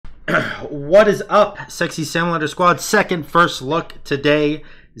What is up, Sexy Salmon Squad? First look today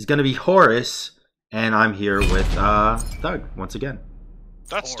is going to be Horus, and I'm here with Thug once again.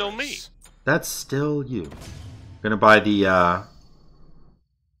 That's still me. That's still you. Gonna buy the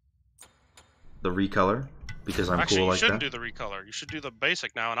recolor because I'm Actually, cool like that. you shouldn't do the recolor. You should do the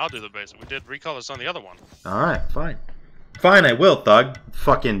basic now, and I'll do the basic. We did recolors on the other one. All right, fine. Fine, I will, Thug.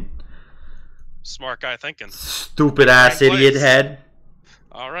 Fucking smart guy thinking. Stupid ass idiot head.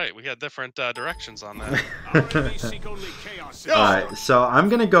 All right, we got different directions on that. Alright, so I'm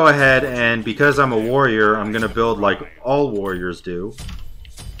gonna go ahead and because I'm a warrior, I'm gonna build like all warriors do.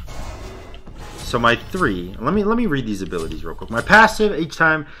 So my 3, let me read these abilities real quick. My passive, each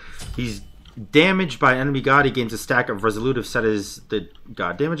time he's damaged by enemy god, he gains a stack of resolutive set as the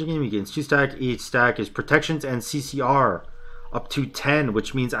god damaging him. He gains 2 stack. Each stack is protections and CCR up to 10,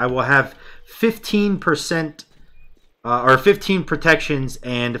 which means I will have 15% or 15 protections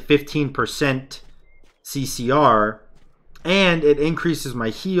and 15% CCR, and it increases my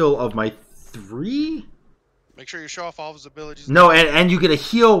heal of my 3. Make sure you show off all his abilities. No, and you get a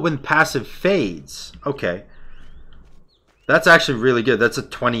heal when passive fades. Okay, that's actually really good. That's a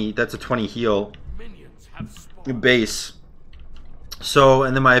 20. That's a 20 heal base. So,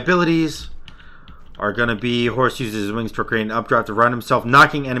 and then my abilities are gonna be Horus uses his wings to create an updraft to run himself,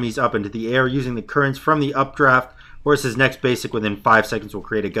 knocking enemies up into the air using the currents from the updraft. Horus's next basic within 5 seconds will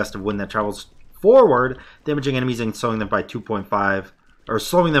create a gust of wind that travels forward, damaging enemies and slowing them by 2.5, or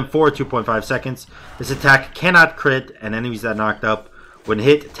slowing them for 2.5 seconds. This attack cannot crit, and enemies that knocked up when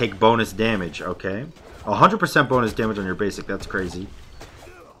hit take bonus damage. Okay, 100% bonus damage on your basic. That's crazy.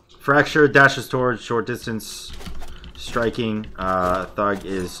 Fracture dashes towards short distance striking. Thug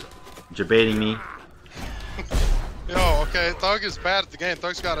is debating me. Yo, okay, Thug is bad at the game.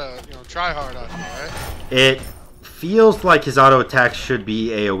 Thug's gotta, try hard on you, right? It feels like his auto attack should be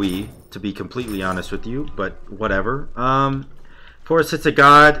AoE, to be completely honest with you, but whatever. Horus hits a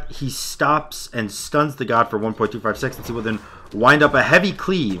god, he stops and stuns the god for 1.25 seconds. He will then wind up a heavy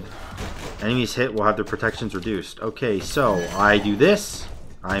cleave. Enemies hit will have their protections reduced. Okay, so I do this,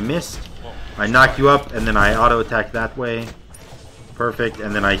 I missed, I knock you up, and then I auto attack that way. Perfect,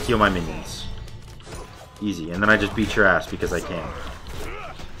 and then I heal my minions. Easy, and then I just beat your ass because I can.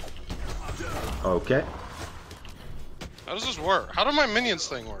 Okay. How does this work? How do my minions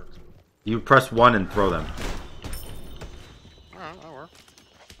thing work? You press 1 and throw them. Alright, that'll work.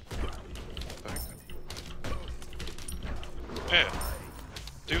 Yeah.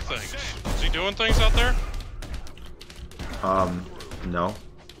 Do things. Is he doing things out there? No.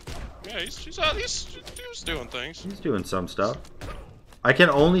 Yeah, he's doing things. He's doing some stuff. I can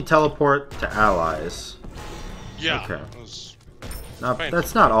only teleport to allies. Yeah. Okay.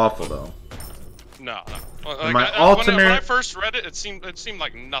 That's not awful though. No. My ultimate... when I first read it, it seemed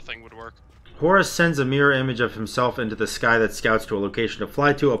like nothing would work. Horus sends a mirror image of himself into the sky that scouts to a location to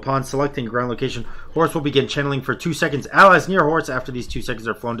fly to. Upon selecting ground location, Horus will begin channeling for 2 seconds. Allies near Horus after these 2 seconds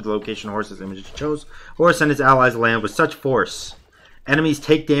are flown to the location Horus's image chose. Horus and his allies land with such force. Enemies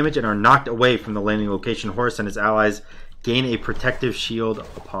take damage and are knocked away from the landing location. Horus and his allies gain a protective shield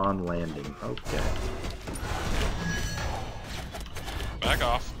upon landing. Okay. Back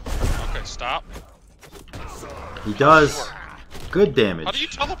off. Okay, stop. He does good damage. How do you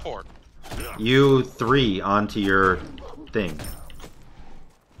teleport? You 3 onto your thing.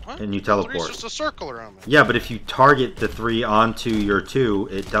 What? And you teleport. 3's just a circle around me. Yeah, but if you target the 3 onto your 2,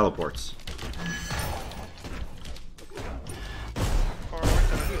 it teleports.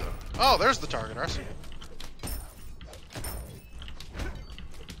 Oh, there's the target. I see it.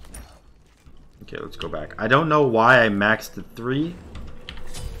 Okay, let's go back. I don't know why I maxed the 3,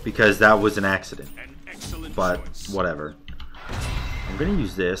 because that was an accident. But whatever. I'm gonna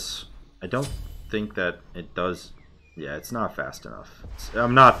use this. I don't think that it does. Yeah, it's not fast enough.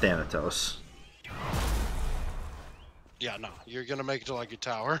 I'm not Thanatos. Yeah, no. You're gonna make it to like your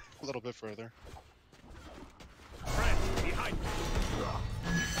tower a little bit further.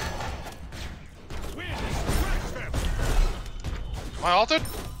 Am I ulted?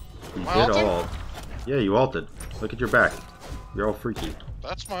 You did ult. Yeah, you ulted. Look at your back. You're all freaky.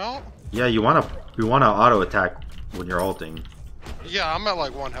 That's my ult? Yeah, you wanna auto attack when you're ulting. Yeah, I'm at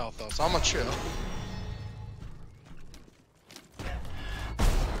like 1 health though, so I'm gonna chill.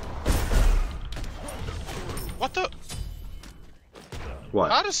 What the?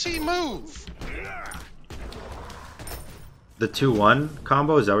 What? How does he move? The 2-1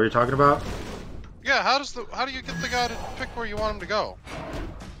 combo, is that what you're talking about? Yeah, how do you get the guy to pick where you want him to go?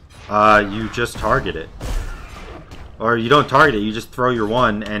 You just target it. Or you don't target it, you just throw your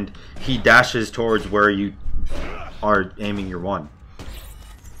 1 and he dashes towards where you are aiming your 1.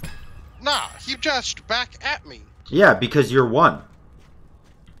 Nah, he dashed back at me. Yeah, because you're 1.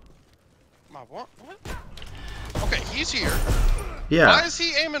 My what? What? Okay, he's here. Yeah. Why is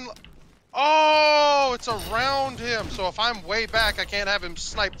he aiming? Oh, it's around him. So if I'm way back, I can't have him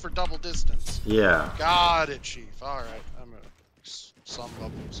snipe for double distance. Yeah. Got it, Chief. All right, I'm some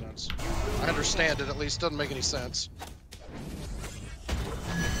level of sense. I understand it. At least doesn't make any sense.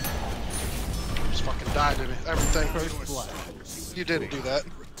 Just fucking died to me. Everything. You didn't do that.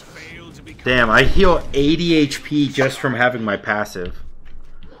 Damn, I heal 80 HP just from having my passive.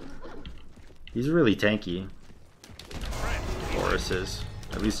 He's really tanky. Horus is.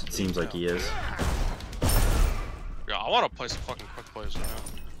 At least it seems like he is. Yeah, I want to play some fucking quick plays right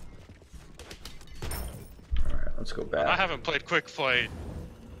now. Alright, let's go back. I haven't played quick play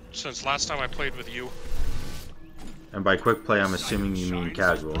since last time I played with you. And by quick play, I'm assuming you mean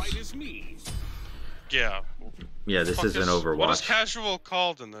casuals. Yeah. Yeah, this isn't Overwatch. What is casual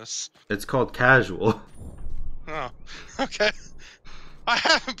called in this? It's called casual. Oh, okay. I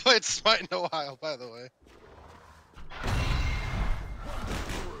haven't played Smite in a while, by the way.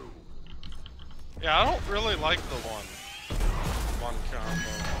 Yeah, I don't really like the one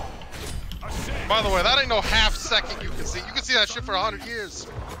combo. By the way, that ain't no half second you can see. You can see that shit for 100 years.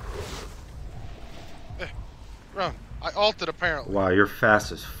 Run. I ulted apparently. Wow, you're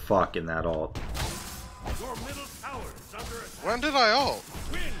fast as fuck in that ult. When did I ult?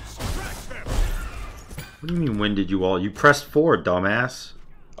 What do you mean, when did you ult? You pressed 4, dumbass.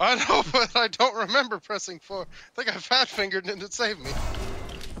 I know, but I don't remember pressing 4. I think I fat fingered and it saved me.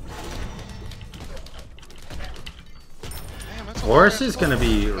 Horus is gonna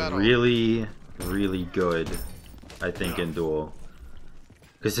be really, really good, I think, in Duel.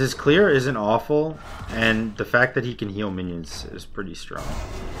 Because his clear isn't awful, and the fact that he can heal minions is pretty strong.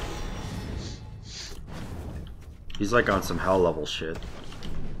 He's like on some hell level shit.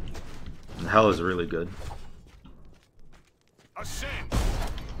 And hell is really good.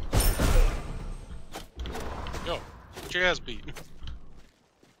 Yo, jazz beat.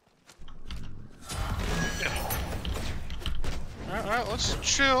 Alright, let's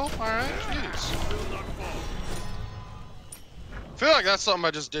chill. Alright, jeez. I feel like that's something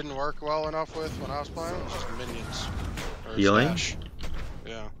I just didn't work well enough with when I was playing. It was just minions. Or Healing? Stash.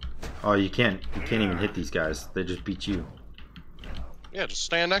 Yeah. Oh, you can't even hit these guys. They just beat you. Yeah, just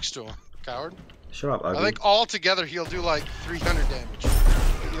stand next to him, coward. Shut up, ugly. I think all together he'll do like 300 damage.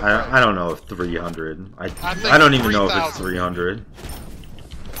 I don't know if 300. I think don't even know if 3,000. it's 300.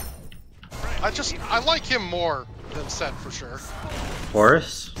 I like him more than Set for sure.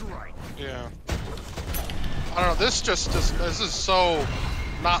 Horus? Yeah. I don't know. This is so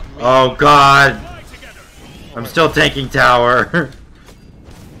not me. Oh god! I'm still tanking tower.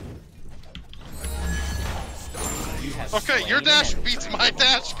 Okay, your dash beats my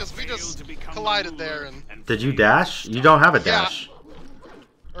dash because we just collided there and. Did you dash? You don't have a dash.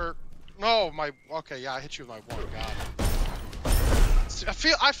 Yeah. Or no, okay, yeah, I hit you with my one. God.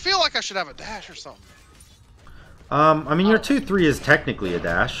 I feel like I should have a dash or something. I mean, your 2-3 is technically a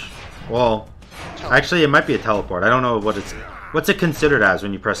dash. Well, actually, it might be a teleport. I don't know what's it considered as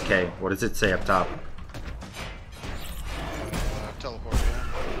when you press K. What does it say up top? Teleport.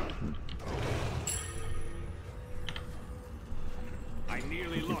 Yeah.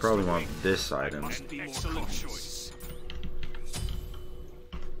 You probably want this item.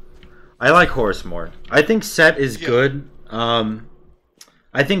 I like Horus more. I think Set is good.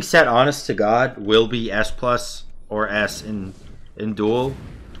 I think Set, honest to God, will be S+ or S in Duel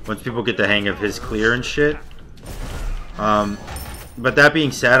once people get the hang of his clear and shit. But that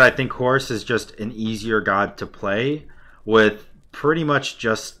being said, I think Horus is just an easier god to play with pretty much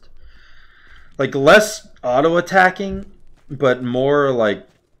just like less auto attacking, but more like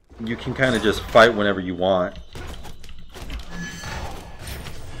you can kind of just fight whenever you want.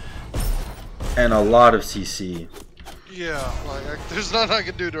 And a lot of CC. Yeah, like there's nothing I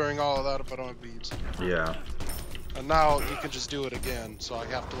can do during all of that if I don't have beads. Yeah. And now you can just do it again, so I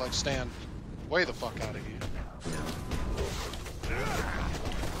have to like stand way the fuck out of here.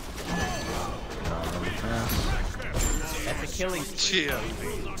 At the killing Yeah.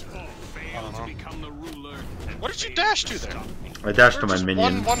 What did you dash to there? I dashed to my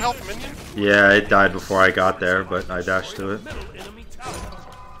minion. One health minion? Yeah, it died before I got there, but I dashed to it.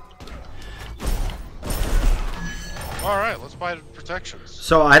 Alright, let's buy protections.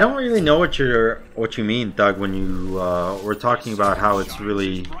 So I don't really know what you mean, Doug, when you were talking about how it's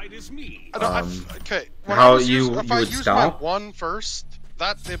really okay. When how if you I would use stop. my one first,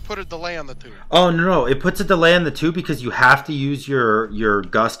 it put a delay on the two. Oh no, it puts a delay on the 2 because you have to use your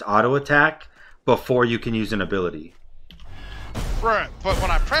gust auto attack before you can use an ability. Right, but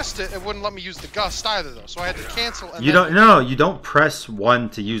when I pressed it, it wouldn't let me use the gust either, though. So I had to cancel. And you don't. No, you don't press 1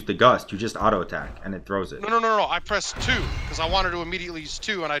 to use the gust. You just auto attack, and it throws it. No. I pressed 2 because I wanted to immediately use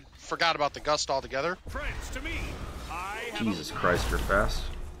 2, and I forgot about the gust altogether. Jesus Christ, you're fast.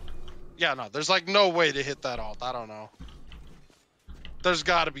 Yeah, no, there's like no way to hit that alt. I don't know. There's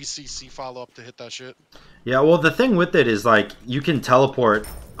got to be CC follow up to hit that shit. Yeah, well, the thing with it is like you can teleport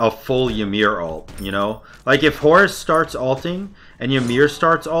a full Ymir ult, you know? Like if Horus starts ulting and Ymir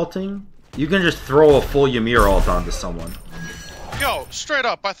starts ulting, you can just throw a full Ymir ult onto someone. Yo, straight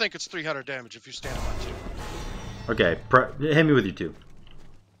up, I think it's 300 damage if you stand on 2. Okay, hit me with your 2.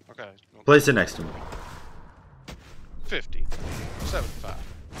 Okay. Place it next to me. 50, 75,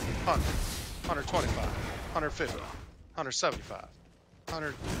 100, 125, 150, 175,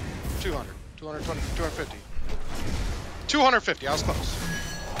 100, 200, 220, 250. 250, I was close.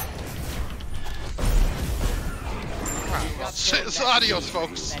 Right, adios,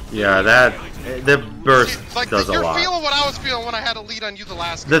 folks. Yeah, the burst like, does a lot. You're feeling what I was feeling when I had a lead on you the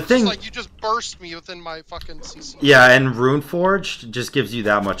last game. The thing, like you just burst me within my fucking CC. Yeah, and Runeforged just gives you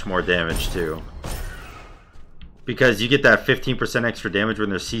that much more damage too. Because you get that 15% extra damage when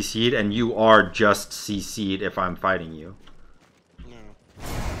they're CC'd, and you are just CC'd if I'm fighting you.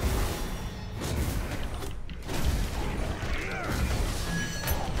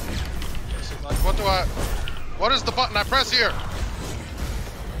 Like, what is the button I press here?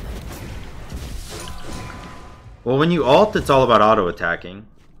 Well, when you ult, it's all about auto attacking.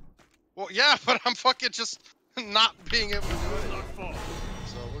 Well, yeah, but I'm fucking just not being able to do it.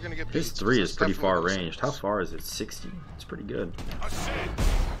 So we're gonna get beat. His 3 is pretty far ranged. How far is it? 60. It's pretty good. Alright,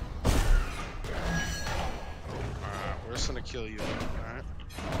 we're just gonna kill you. Alright.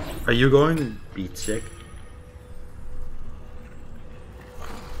 Are you going beat stick?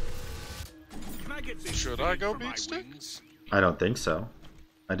 Should I go beat stick? I don't think so.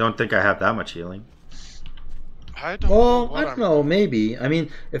 I don't think I have that much healing. I don't Well, I don't know, maybe. I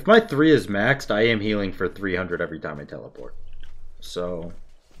mean, if my 3 is maxed, I am healing for 300 every time I teleport. So,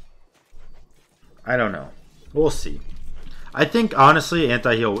 I don't know. We'll see. I think, honestly,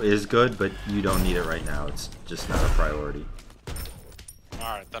 anti-heal is good, but you don't need it right now. It's just not a priority.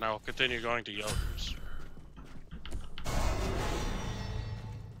 Alright, then I will continue going to Yokers.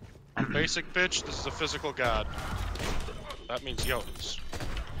 Basic bitch, this is a physical god. That means Yokers.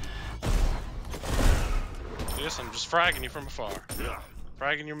 Yes, I'm just fragging you from afar.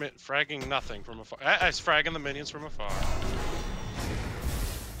 Fragging nothing from afar. I was fragging the minions from afar.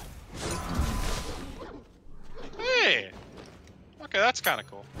 Hey! Okay, that's kind of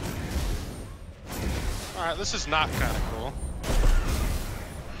cool. Alright, this is not kind of cool.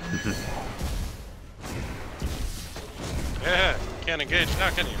 Yeah, can't engage now,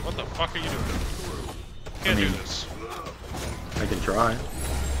 can you? What the fuck are you doing? Can't do this. I can try.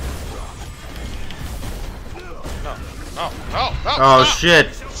 No, no, no, no! Oh, stop.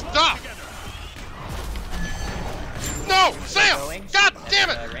 shit! Stop! No! Sam! God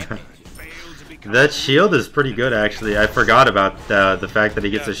damn it! That shield is pretty good, actually. I forgot about the fact that he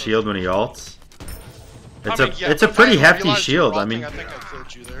gets a shield when he ults. It's a pretty hefty shield. I mean, I think I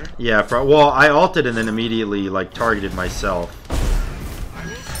killed you there. Yeah. Well, I ulted and then immediately like targeted myself.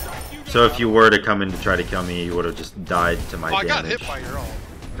 So if you were to come in to try to kill me, you would have just died to my damage. I got hit by your ult.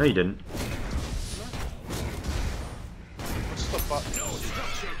 No, you didn't. What's the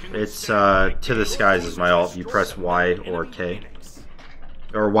button? It's to the skies is my ult. You press Y or K,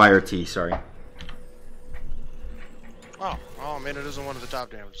 or Y or T. Sorry. Oh, I mean it isn't one of the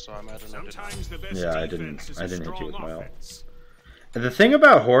top damage, so I imagine I didn't. Yeah, I didn't hit you with my ult. And the thing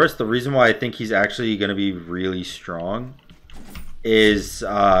about Horus, the reason why I think he's actually going to be really strong is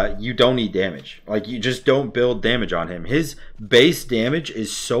you don't need damage. Like, you just don't build damage on him. His base damage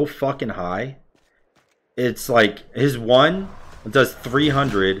is so fucking high. It's like, his 1 does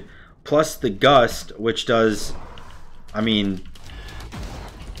 300, plus the Gust, which does, I mean,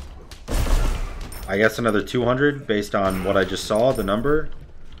 I guess another 200 based on what I just saw, the number.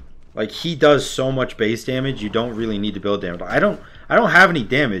 Like, he does so much base damage, you don't really need to build damage. I don't have any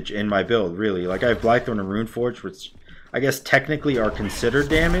damage in my build, really. Like, I have Blackthorn and Runeforge, which I guess technically are considered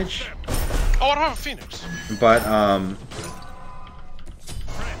damage. Oh, I don't have a Phoenix. But, Alright,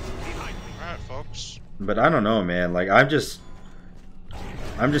 folks. But I don't know, man. Like, I'm just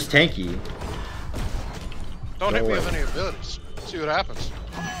tanky. Don't hit me with any abilities. See what happens.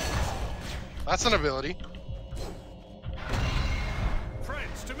 That's an ability.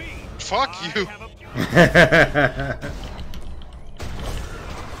 Friends to me. Fuck you.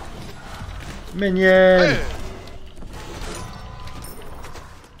 Minion. Hey.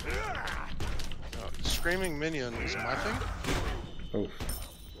 Screaming minion is my thing. Oh,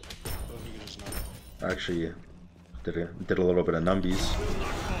 But who does not? actually, did a little bit of numbies.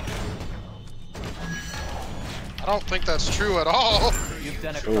 I don't think that's true at all. You've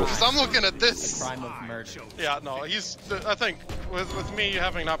done a Oh. Because I'm looking at a this. crime of murder. Yeah, no, I think with me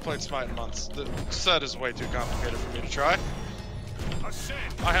having not played Smite in months, the set is way too complicated for me to try.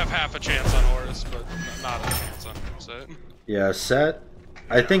 I have half a chance on Horus, but not a chance on Set. Yeah, Set.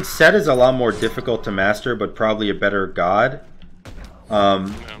 I think Set is a lot more difficult to master, but probably a better god.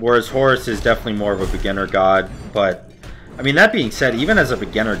 Whereas Horus is definitely more of a beginner god. But, I mean, that being said, even as a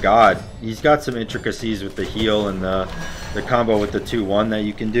beginner god, he's got some intricacies with the heal and the combo with the 2-1 that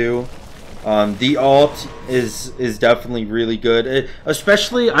you can do. The ult is definitely really good.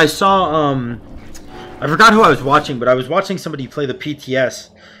 Especially, I saw, I forgot who I was watching, but I was watching somebody play the PTS,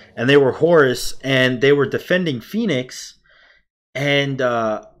 and they were Horus, and they were defending Phoenix, and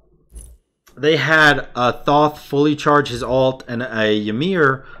they had a Thoth fully charge his ult and a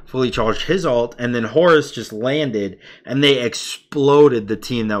Ymir fully charge his ult, and then Horus just landed, and they exploded the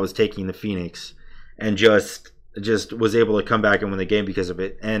team that was taking the Phoenix, and just was able to come back and win the game because of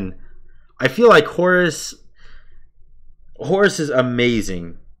it. And I feel like Horus is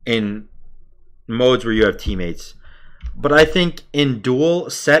amazing in modes where you have teammates, but I think in Duel,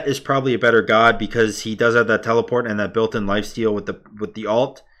 Set is probably a better god because he does have that teleport and that built-in lifesteal with the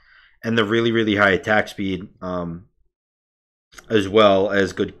ult and the really high attack speed, as well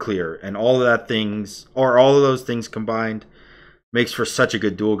as good clear, and all of those things combined makes for such a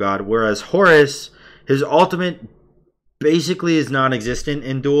good Duel god. Whereas Horus, his ultimate basically is non-existent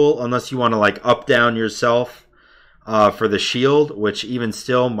in Duel unless you want to like up down yourself for the shield, which even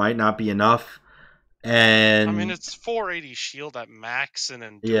still might not be enough. And I mean, it's 480 shield at max, and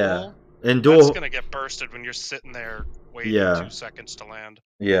in Duel, yeah, in Duel, that's gonna get bursted when you're sitting there waiting 2 seconds to land.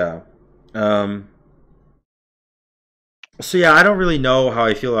 Yeah. So yeah, I don't really know how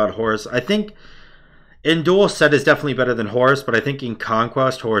I feel about Horus. I think in Duel, Set is definitely better than Horus, but I think in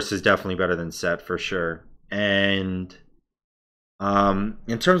Conquest, Horus is definitely better than Set for sure. And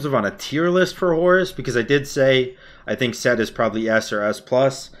in terms of on a tier list for Horus, because I did say I think Set is probably S or S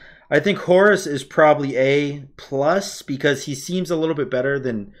plus. I think Horus is probably A plus because he seems a little bit better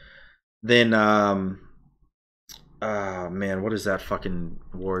than man, what is that fucking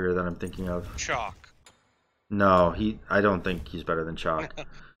warrior that I'm thinking of? Chalk. No, I don't think he's better than Chalk.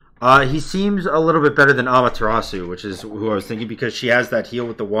 He seems a little bit better than Amaterasu, which is who I was thinking, because she has that heal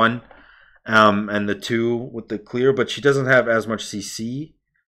with the 1 and the 2 with the clear, but she doesn't have as much CC.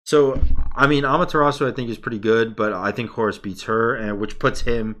 So, I mean, Amaterasu I think is pretty good, but I think Horus beats her, and which puts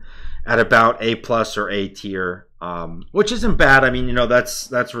him at about A plus or A tier, which isn't bad. I mean, you know,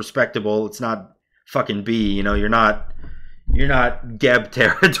 that's respectable. It's not fucking B. You know, you're not Geb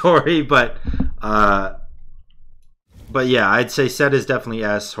territory, but yeah, I'd say Set is definitely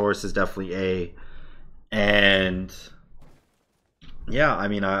S, Horus is definitely A, and yeah, I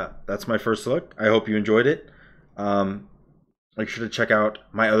mean, that's my first look. I hope you enjoyed it. Make sure to check out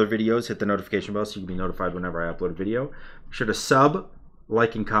my other videos. Hit the notification bell so you can be notified whenever I upload a video. Make sure to sub,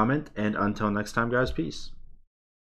 like, and comment. And until next time, guys, peace.